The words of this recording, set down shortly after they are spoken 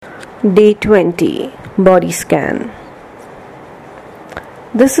Day 20, body scan.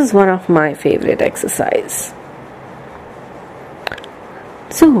 This is one of my favorite exercise.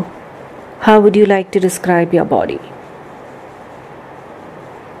 So, how would you like to describe your body?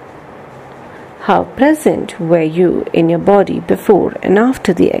 How present were you in your body before and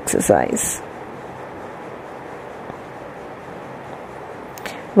after the exercise?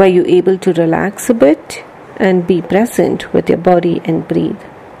 Were you able to relax a bit and be present with your body and breathe?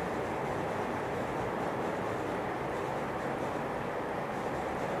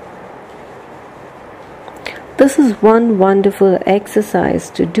 This is one wonderful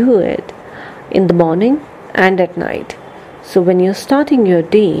exercise to do it in the morning and at night. So when you're starting your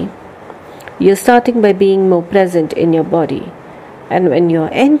day, you're starting by being more present in your body. And when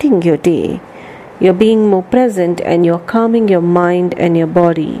you're ending your day, you're being more present and you're calming your mind and your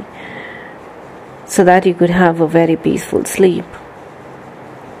body so that you could have a very peaceful sleep.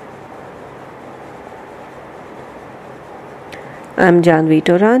 I'm Janvi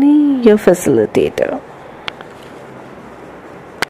Torani, your facilitator.